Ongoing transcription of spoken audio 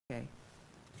Okay.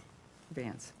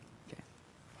 Advance.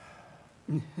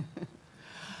 Okay.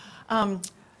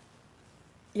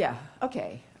 Yeah,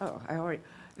 okay. Oh, I already,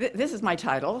 this is my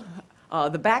title.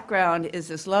 The background is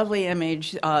this lovely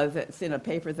image that's in a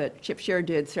paper that Chip Shear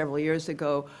did several years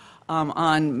ago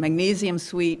on magnesium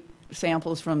sweet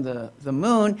samples from the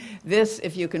moon. This,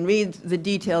 if you can read the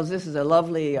details, this is a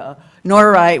lovely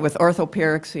norite with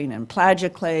orthopyroxene and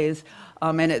plagioclase,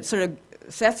 and it sort of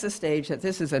sets the stage that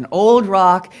this is an old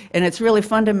rock, and it's really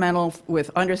fundamental with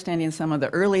understanding some of the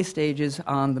early stages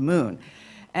on the moon.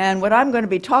 And what I'm going to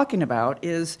be talking about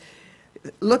is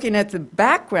looking at the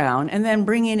background and then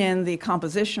bringing in the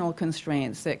compositional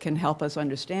constraints that can help us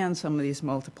understand some of these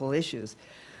multiple issues.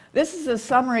 This is a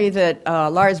summary that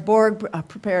Lars Borg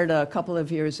prepared a couple of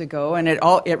years ago, and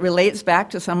it relates back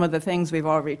to some of the things we've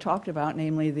already talked about,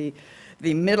 namely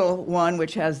the middle one,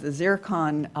 which has the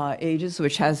zircon ages,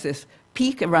 which has this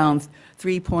peak around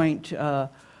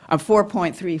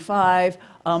 4.35,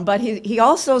 but he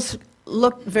also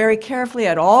looked very carefully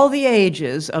at all the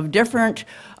ages of different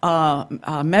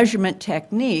measurement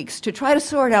techniques to try to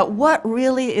sort out what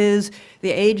really is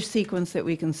the age sequence that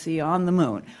we can see on the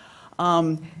moon.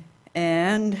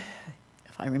 And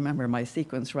if I remember my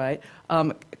sequence right,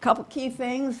 a couple key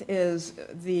things is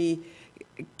the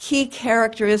key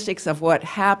characteristics of what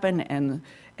happened and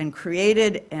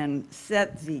created and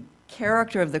set the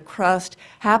character of the crust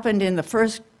happened in the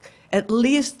first, at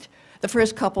least the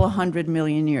first couple of 100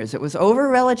 million years. It was over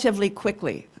relatively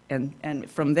quickly, and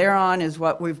from there on is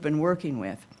what we've been working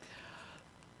with.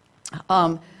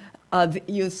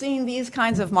 You've seen these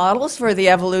kinds of models for the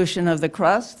evolution of the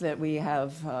crust that we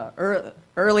have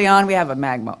early on. We have a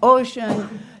magma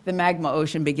ocean. The magma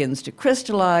ocean begins to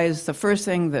crystallize. The first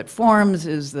thing that forms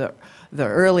is the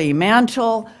early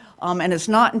mantle. And it's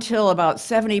not until about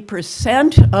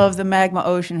 70% of the magma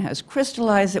ocean has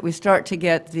crystallized that we start to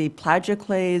get the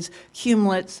plagioclase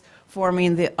cumulates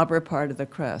forming the upper part of the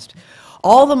crust.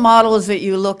 All the models that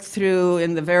you look through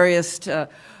in the various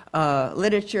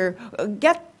literature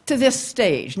get to this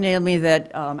stage, namely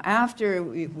that after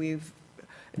we've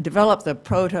developed the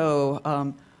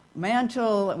proto-mantle,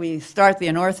 we start the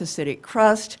anorthositic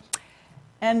crust,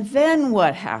 and then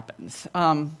what happens?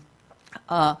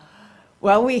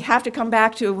 Well, we have to come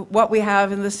back to what we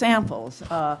have in the samples.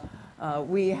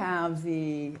 We have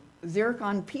the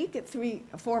zircon peak at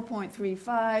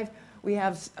 4.35. We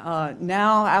have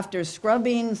now, after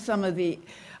scrubbing some of the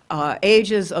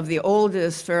ages of the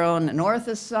oldest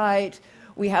ferroanorthosite,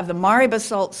 we have the Mare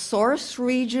basalt source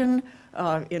region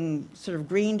in sort of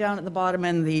green down at the bottom,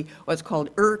 and the what's called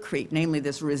creep, namely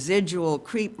this residual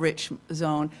creep-rich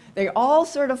zone. They all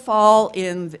sort of fall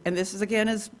in, and this is again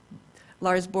is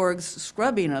Lars Borg's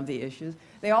scrubbing of the issues,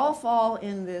 they all fall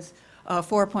in this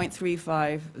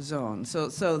 4.35 zone.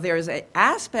 So there's an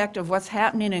aspect of what's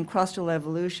happening in crustal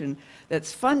evolution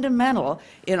that's fundamental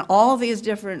in all these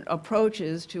different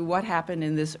approaches to what happened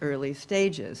in this early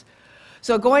stages.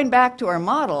 So going back to our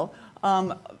model,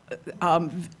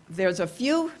 there's a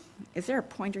few, is there a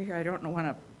pointer here? I don't want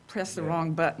to press the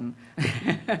wrong button.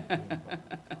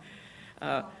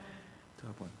 Top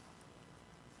one.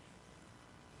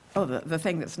 Oh, the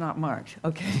thing that's not marked.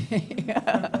 Okay.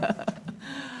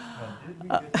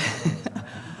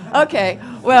 Okay.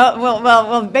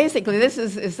 Well. Basically, this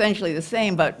is essentially the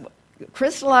same, but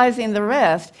crystallizing the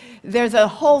rest, there's a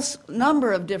whole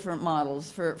number of different models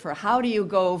for how do you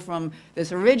go from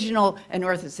this original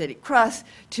anorthositic crust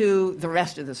to the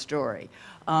rest of the story.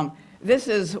 This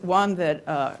is one that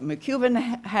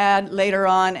McCubbin had later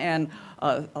on, and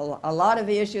a lot of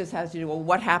the issues has to do with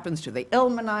what happens to the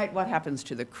ilmenite, what happens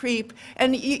to the creep,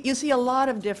 and you see a lot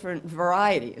of different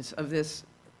varieties of this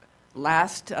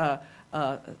last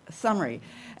summary.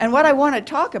 And what I want to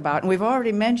talk about, and we've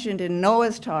already mentioned in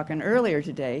Noah's talk and earlier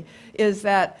today, is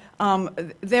that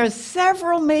there's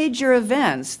several major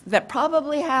events that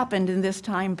probably happened in this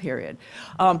time period.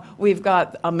 We've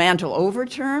got a mantle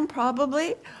overturn,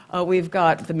 probably. We've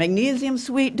got the magnesium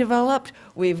suite developed.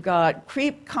 We've got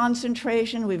creep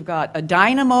concentration. We've got a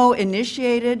dynamo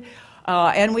initiated.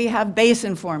 And we have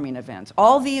basin-forming events.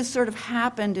 All these sort of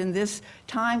happened in this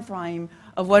time frame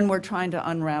of when we're trying to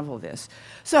unravel this.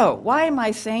 So why am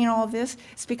I saying all this?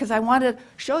 It's because I want to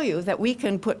show you that we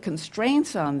can put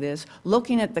constraints on this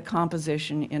looking at the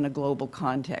composition in a global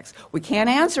context. We can't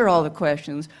answer all the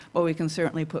questions, but we can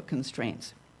certainly put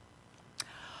constraints.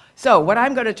 So what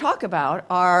I'm going to talk about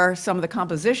are some of the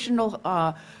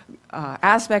compositional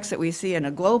aspects that we see in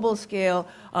a global scale,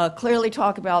 clearly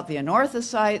talk about the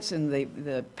anorthosites and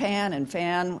the pan and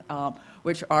fan,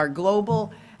 which are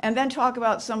global, and then talk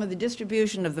about some of the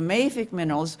distribution of the mafic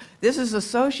minerals. This is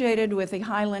associated with the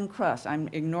highland crust. I'm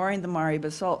ignoring the Mare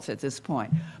basalts at this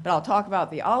point. But I'll talk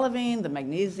about the olivine, the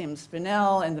magnesium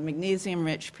spinel, and the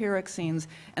magnesium-rich pyroxenes,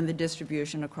 and the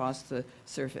distribution across the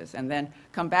surface. And then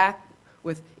come back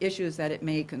with issues that it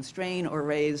may constrain or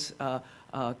raise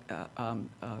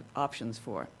options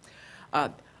for.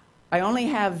 I only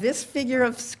have this figure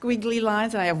of squiggly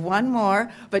lines, and I have one more,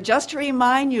 but just to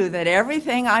remind you that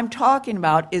everything I'm talking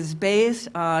about is based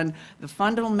on the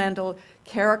fundamental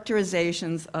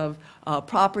characterizations of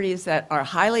properties that are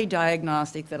highly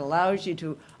diagnostic, that allows you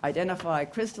to identify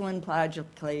crystalline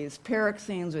plagioclase,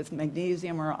 pyroxenes with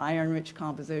magnesium or iron-rich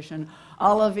composition,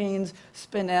 olivines,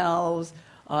 spinels,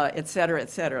 et cetera, et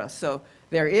cetera. So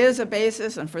there is a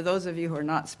basis, and for those of you who are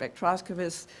not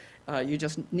spectroscopists, you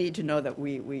just need to know that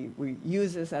we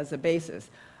use this as a basis.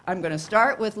 I'm going to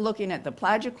start with looking at the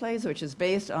plagioclase, which is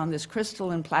based on this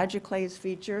crystalline plagioclase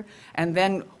feature, and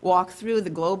then walk through the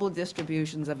global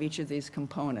distributions of each of these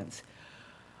components.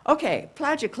 Okay,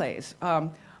 plagioclase.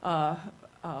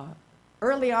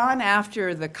 Early on,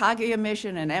 after the Kaguya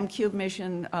mission and M-Cube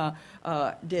mission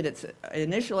did its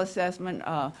initial assessment,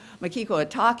 Makiko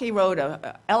Itaki wrote an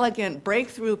elegant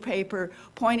breakthrough paper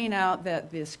pointing out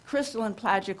that this crystalline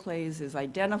plagioclase is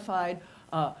identified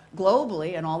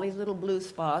globally in all these little blue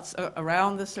spots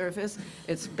around the surface.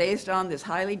 It's based on this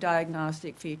highly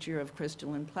diagnostic feature of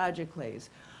crystalline plagioclase.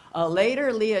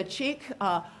 Later, Leah Cheek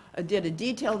did a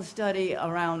detailed study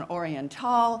around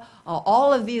Oriental.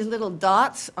 All of these little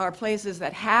dots are places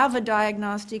that have a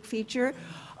diagnostic feature.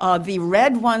 The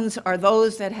red ones are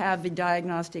those that have the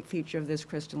diagnostic feature of this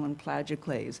crystalline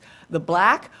plagioclase. The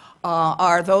black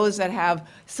are those that have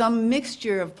some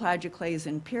mixture of plagioclase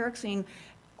and pyroxene,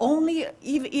 only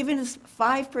even as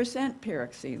 5%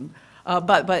 pyroxene.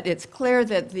 But it's clear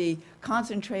that the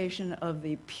concentration of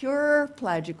the pure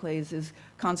plagioclase is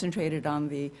concentrated on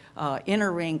the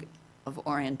inner ring of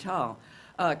Oriental.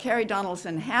 Carrie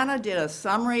Donaldson-Hanna did a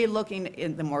summary looking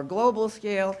in the more global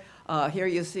scale. Here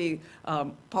you see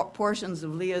portions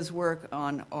of Leah's work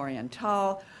on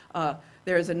Oriental.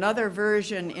 There's another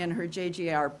version in her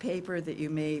JGR paper that you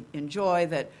may enjoy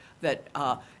that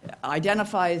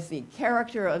identifies the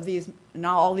character of these.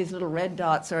 Now all these little red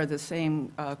dots are the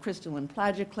same crystalline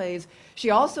plagioclase.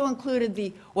 She also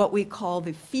included what we call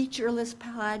the featureless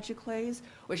plagioclase,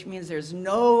 which means there's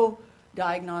no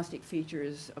diagnostic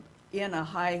features in a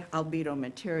high albedo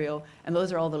material, and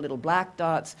those are all the little black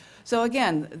dots. So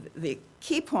again, the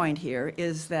key point here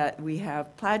is that we have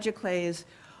plagioclase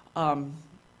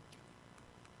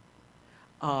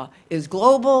is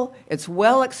global, it's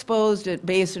well exposed at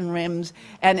basin rims,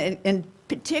 and in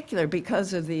particular,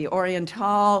 because of the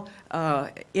Oriental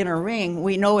inner ring,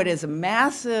 we know it is a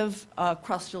massive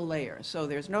crustal layer. So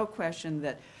there's no question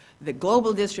that the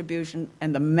global distribution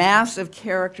and the massive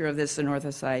character of this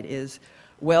anorthosite is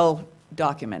well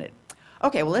documented.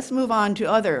 Okay, well, let's move on to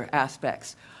other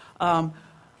aspects.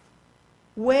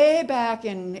 Way back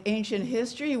in ancient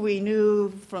history, we knew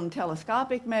from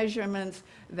telescopic measurements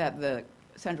that the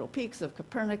central peaks of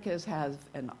Copernicus has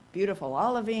a beautiful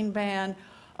olivine band.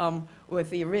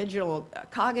 With the original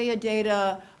Kaguya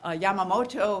data,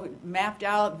 Yamamoto mapped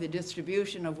out the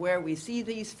distribution of where we see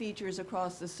these features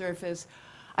across the surface.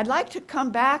 I'd like to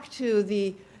come back to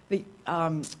the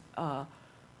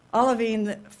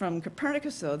olivine from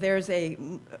Copernicus, though. There's a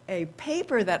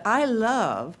paper that I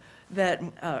love that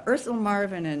Ursula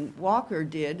Marvin and Walker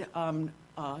did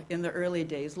in the early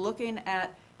days, looking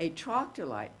at a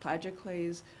troctolite,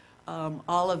 plagioclase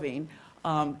olivine,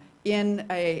 in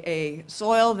a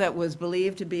soil that was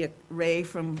believed to be a ray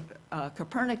from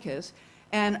Copernicus.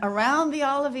 And around the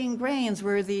olivine grains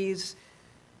were these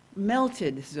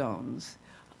melted zones.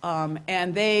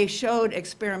 And they showed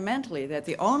experimentally that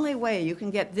the only way you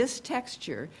can get this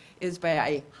texture is by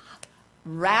a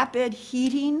rapid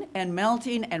heating and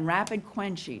melting and rapid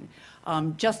quenching.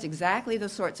 Just exactly the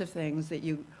sorts of things that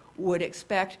you would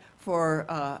expect for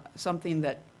something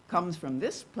that comes from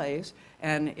this place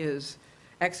and is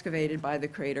excavated by the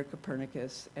crater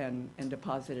Copernicus and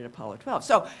deposited Apollo 12.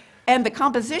 So, and the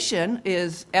composition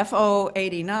is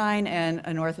FO89 and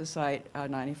anorthosite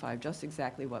 95, just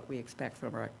exactly what we expect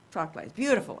from our troctolites.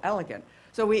 Beautiful, elegant.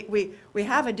 So we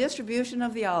have a distribution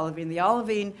of the olivine. The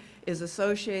olivine is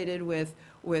associated with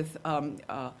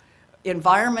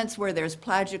environments where there's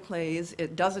plagioclase.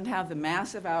 It doesn't have the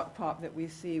massive outcrop that we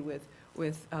see with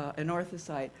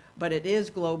anorthosite, but it is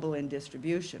global in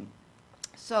distribution.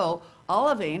 So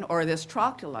olivine, or this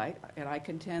troctolite, and I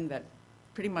contend that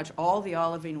pretty much all the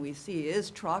olivine we see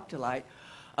is troctolite,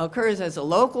 occurs as a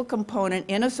local component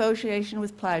in association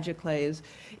with plagioclase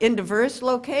in diverse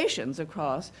locations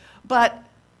across, but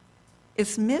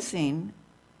it's missing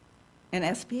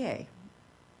an SPA,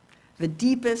 the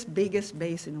deepest, biggest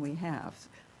basin we have.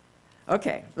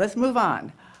 Okay, let's move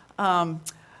on.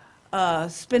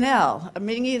 Spinel,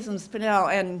 magnesium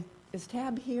spinel, and is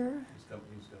Tab here? He's going to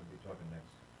be talking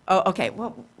next. Oh, okay.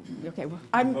 Well,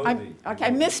 I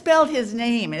misspelled his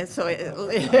name, and so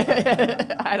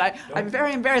I'm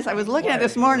very embarrassed. I was looking at it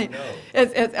this morning.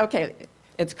 Okay,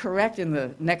 it's correct in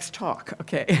the next talk.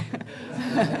 Okay.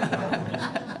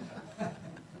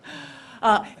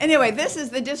 Anyway, this is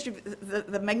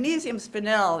the magnesium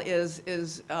spinel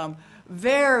is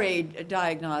very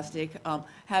diagnostic,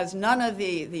 has none of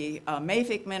the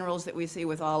mafic minerals that we see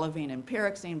with olivine and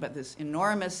pyroxene, but this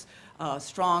enormous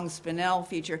strong spinel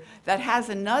feature that has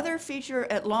another feature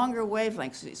at longer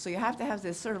wavelengths. So you have to have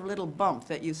this sort of little bump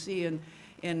that you see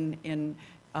in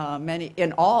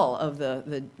all of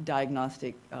the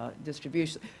diagnostic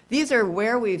distribution. These are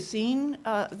where we've seen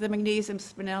the magnesium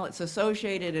spinel. It's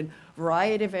associated in a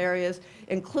variety of areas,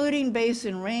 including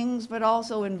basin rings, but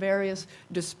also in various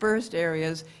dispersed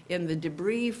areas in the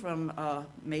debris from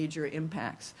major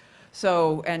impacts.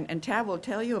 So, and Tab will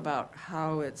tell you about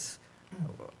how it's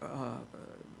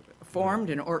formed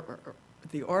and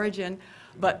the origin,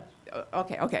 but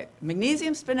okay.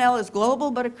 Magnesium spinel is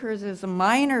global, but occurs as a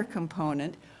minor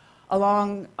component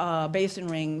along basin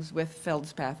rings with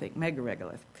feldspathic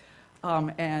megaregolith.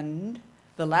 And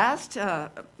the last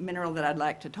mineral that I'd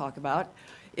like to talk about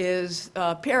is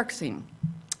pyroxene.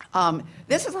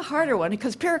 This is a harder one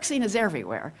because pyroxene is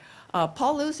everywhere.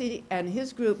 Paul Lucy and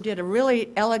his group did a really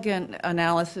elegant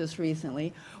analysis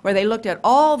recently where they looked at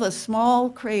all the small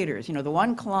craters, the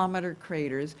 1 kilometer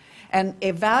craters, and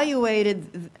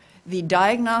evaluated the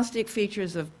diagnostic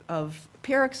features of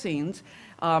pyroxenes.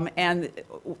 And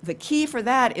the key for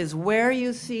that is where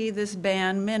you see this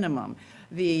band minimum.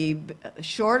 The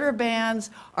shorter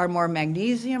bands are more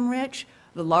magnesium rich.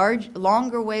 The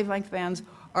longer wavelength bands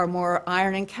are more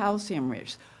iron and calcium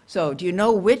rich. So do you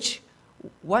know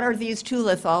what are these two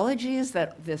lithologies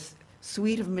that this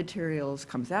suite of materials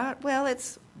comes out? Well,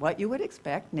 it's what you would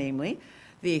expect, namely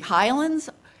the highlands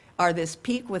are this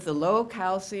peak with the low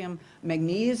calcium,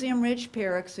 magnesium-rich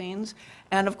pyroxenes,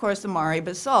 and of course the Mare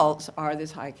basalts are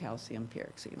this high calcium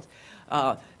pyroxenes.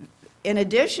 In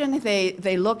addition,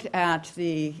 they looked at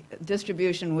the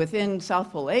distribution within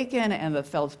South Pole Aitken and the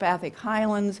feldspathic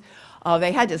highlands.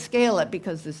 They had to scale it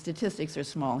because the statistics are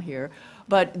small here,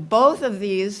 but both of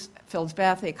these,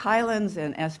 feldspathic highlands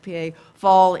and SPA,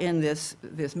 fall in this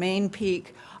main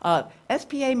peak.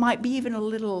 SPA might be even a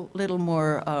little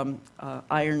more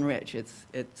iron-rich.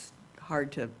 It's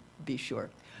hard to be sure.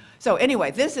 So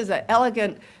anyway, this is an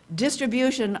elegant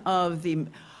distribution of the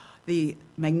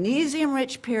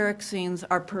magnesium-rich pyroxenes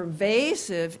are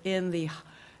pervasive in the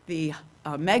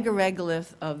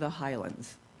megaregolith of the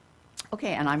highlands.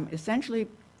 Okay, and I'm essentially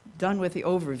done with the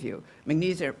overview.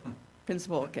 Magnesium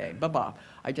principle, okay, blah.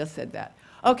 I just said that.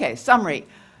 Okay, summary.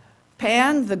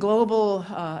 Pan, the global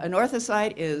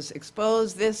anorthosite, is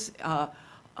exposed. This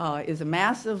is a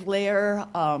massive layer.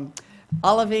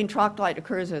 Olivine troctolite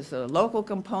occurs as a local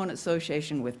component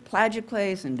association with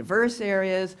plagioclase in diverse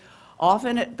areas,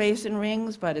 often at basin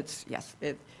rings, but it's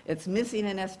missing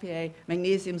in SPA.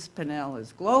 Magnesium spinel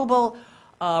is global,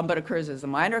 but occurs as a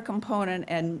minor component,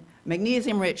 and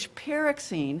magnesium-rich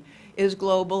pyroxene is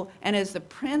global and is the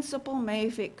principal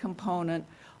mafic component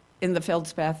in the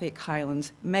feldspathic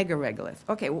highlands megaregolith.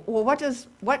 Okay, well,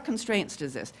 what constraints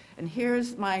does this? And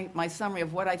here's my summary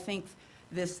of what I think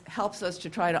this helps us to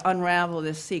try to unravel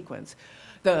this sequence.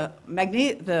 The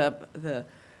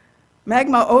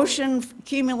magma ocean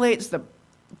accumulates the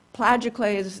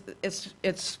plagioclase.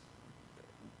 It's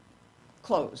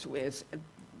closed.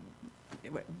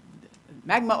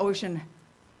 Magma ocean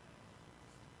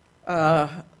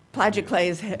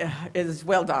plagioclase is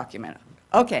well documented.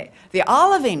 Okay, the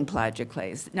olivine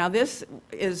plagioclase. Now this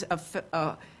is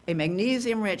a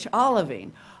magnesium-rich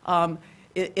olivine.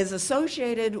 It is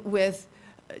associated with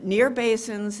near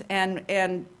basins, and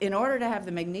in order to have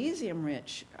the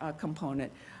magnesium-rich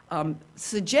component,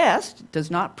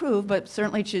 does not prove, but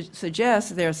certainly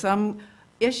suggests there's some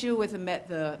issue with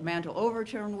the mantle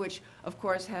overturn, which of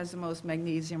course has the most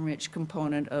magnesium-rich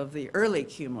component of the early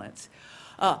cumulates.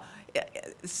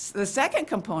 The second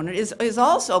component is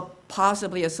also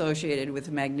possibly associated with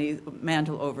the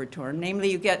mantle overturn.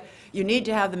 Namely, you need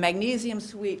to have the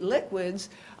magnesium-sweet liquids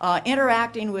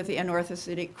interacting with the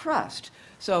anorthositic crust.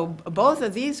 So both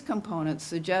of these components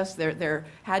suggest there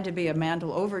had to be a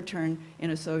mantle overturn in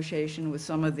association with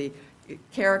some of the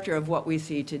character of what we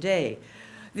see today.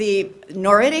 The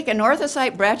noritic and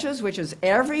orthosite breccias, which is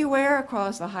everywhere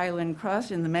across the highland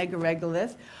crust in the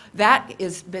megaregolith, that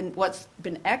is what's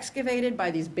been excavated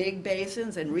by these big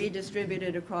basins and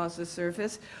redistributed across the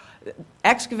surface,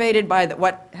 excavated by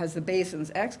what has the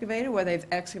basins excavated, where they've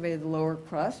excavated the lower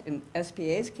crust, in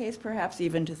SPA's case perhaps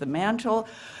even to the mantle,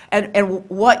 and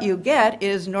what you get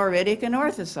is noritic and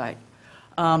orthosite.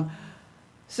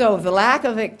 So the lack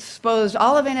of exposed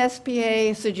olivine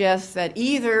SPA suggests that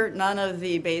either none of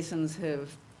the basins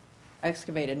have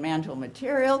excavated mantle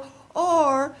material,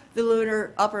 or the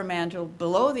lunar upper mantle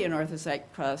below the anorthosite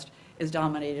crust is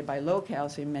dominated by low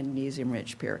calcium,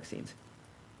 magnesium-rich pyroxenes.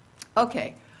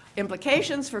 Okay,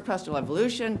 implications for crustal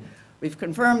evolution. We've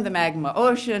confirmed the magma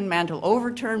ocean. Mantle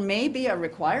overturn may be a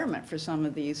requirement for some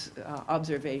of these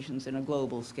observations in a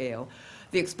global scale.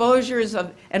 The exposures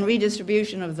and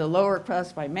redistribution of the lower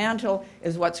crust by mantle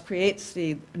is what creates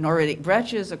the noritic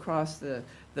breccias across the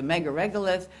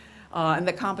megaregolith, and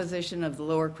the composition of the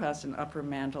lower crust and upper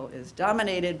mantle is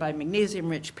dominated by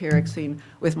magnesium-rich pyroxene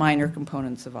with minor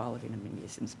components of olivine and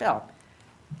magnesium spelt.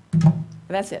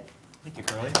 That's it. Thank you,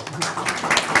 Carle.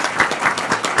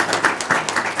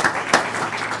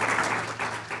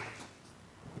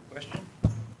 Question?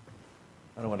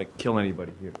 I don't want to kill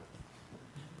anybody here.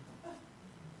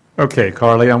 Okay,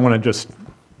 Carle, I want to just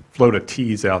float a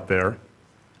tease out there.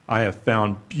 I have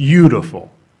found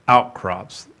beautiful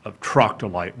outcrops of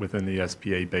troctolite within the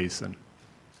SPA basin,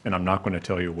 and I'm not going to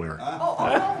tell you where.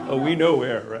 Oh, we know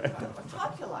where, right?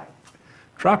 Troctolite.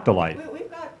 Troctolite.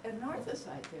 We've got an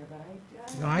orthosite there,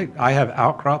 but I have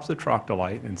outcrops of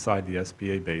troctolite inside the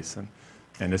SPA basin,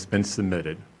 and it's been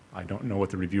submitted. I don't know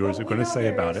what the reviewers are going to say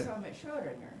about it. Some at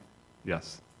Schrodinger.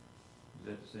 Yes. Is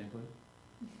that the same place?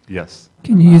 Yes.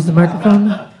 Can you use the microphone?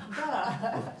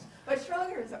 But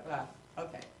Schrodinger is,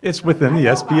 okay. It's within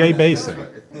the SPA basin.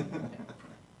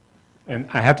 And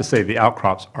I have to say, the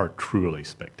outcrops are truly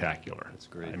spectacular. That's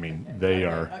great. I mean, they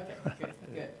are.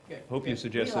 Okay, good. Hope you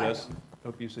suggested like us.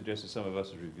 Hope you suggested some of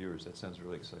us as reviewers. That sounds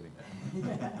really exciting.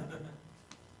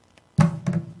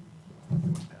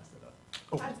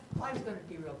 Mine's going to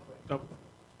be real quick. Oh.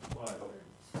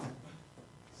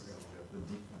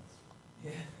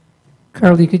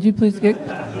 Carly, could you please get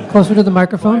closer to the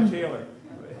microphone?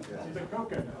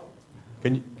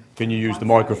 Can you use the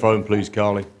microphone, please,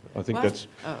 Carle? I think What? that's...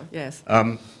 Oh, yes.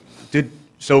 Did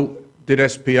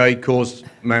SPA cause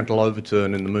mantle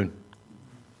overturn in the moon?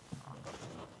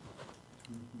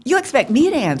 You expect me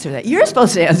to answer that. You're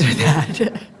supposed to answer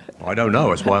that. I don't know,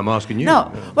 that's why I'm asking you.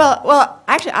 No. Well,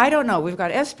 actually, I don't know. We've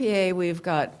got SPA, we've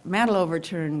got mantle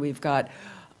overturn, we've got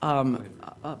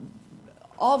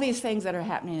all these things that are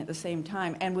happening at the same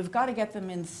time, and we've got to get them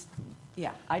in.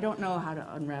 Yeah, I don't know how to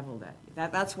unravel that.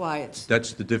 That's why it's.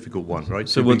 That's the difficult one, right?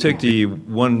 So we'll take the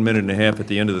 1 minute and a half at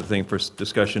the end of the thing for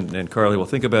discussion, and Carle will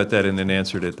think about that and then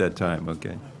answer it at that time,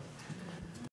 okay?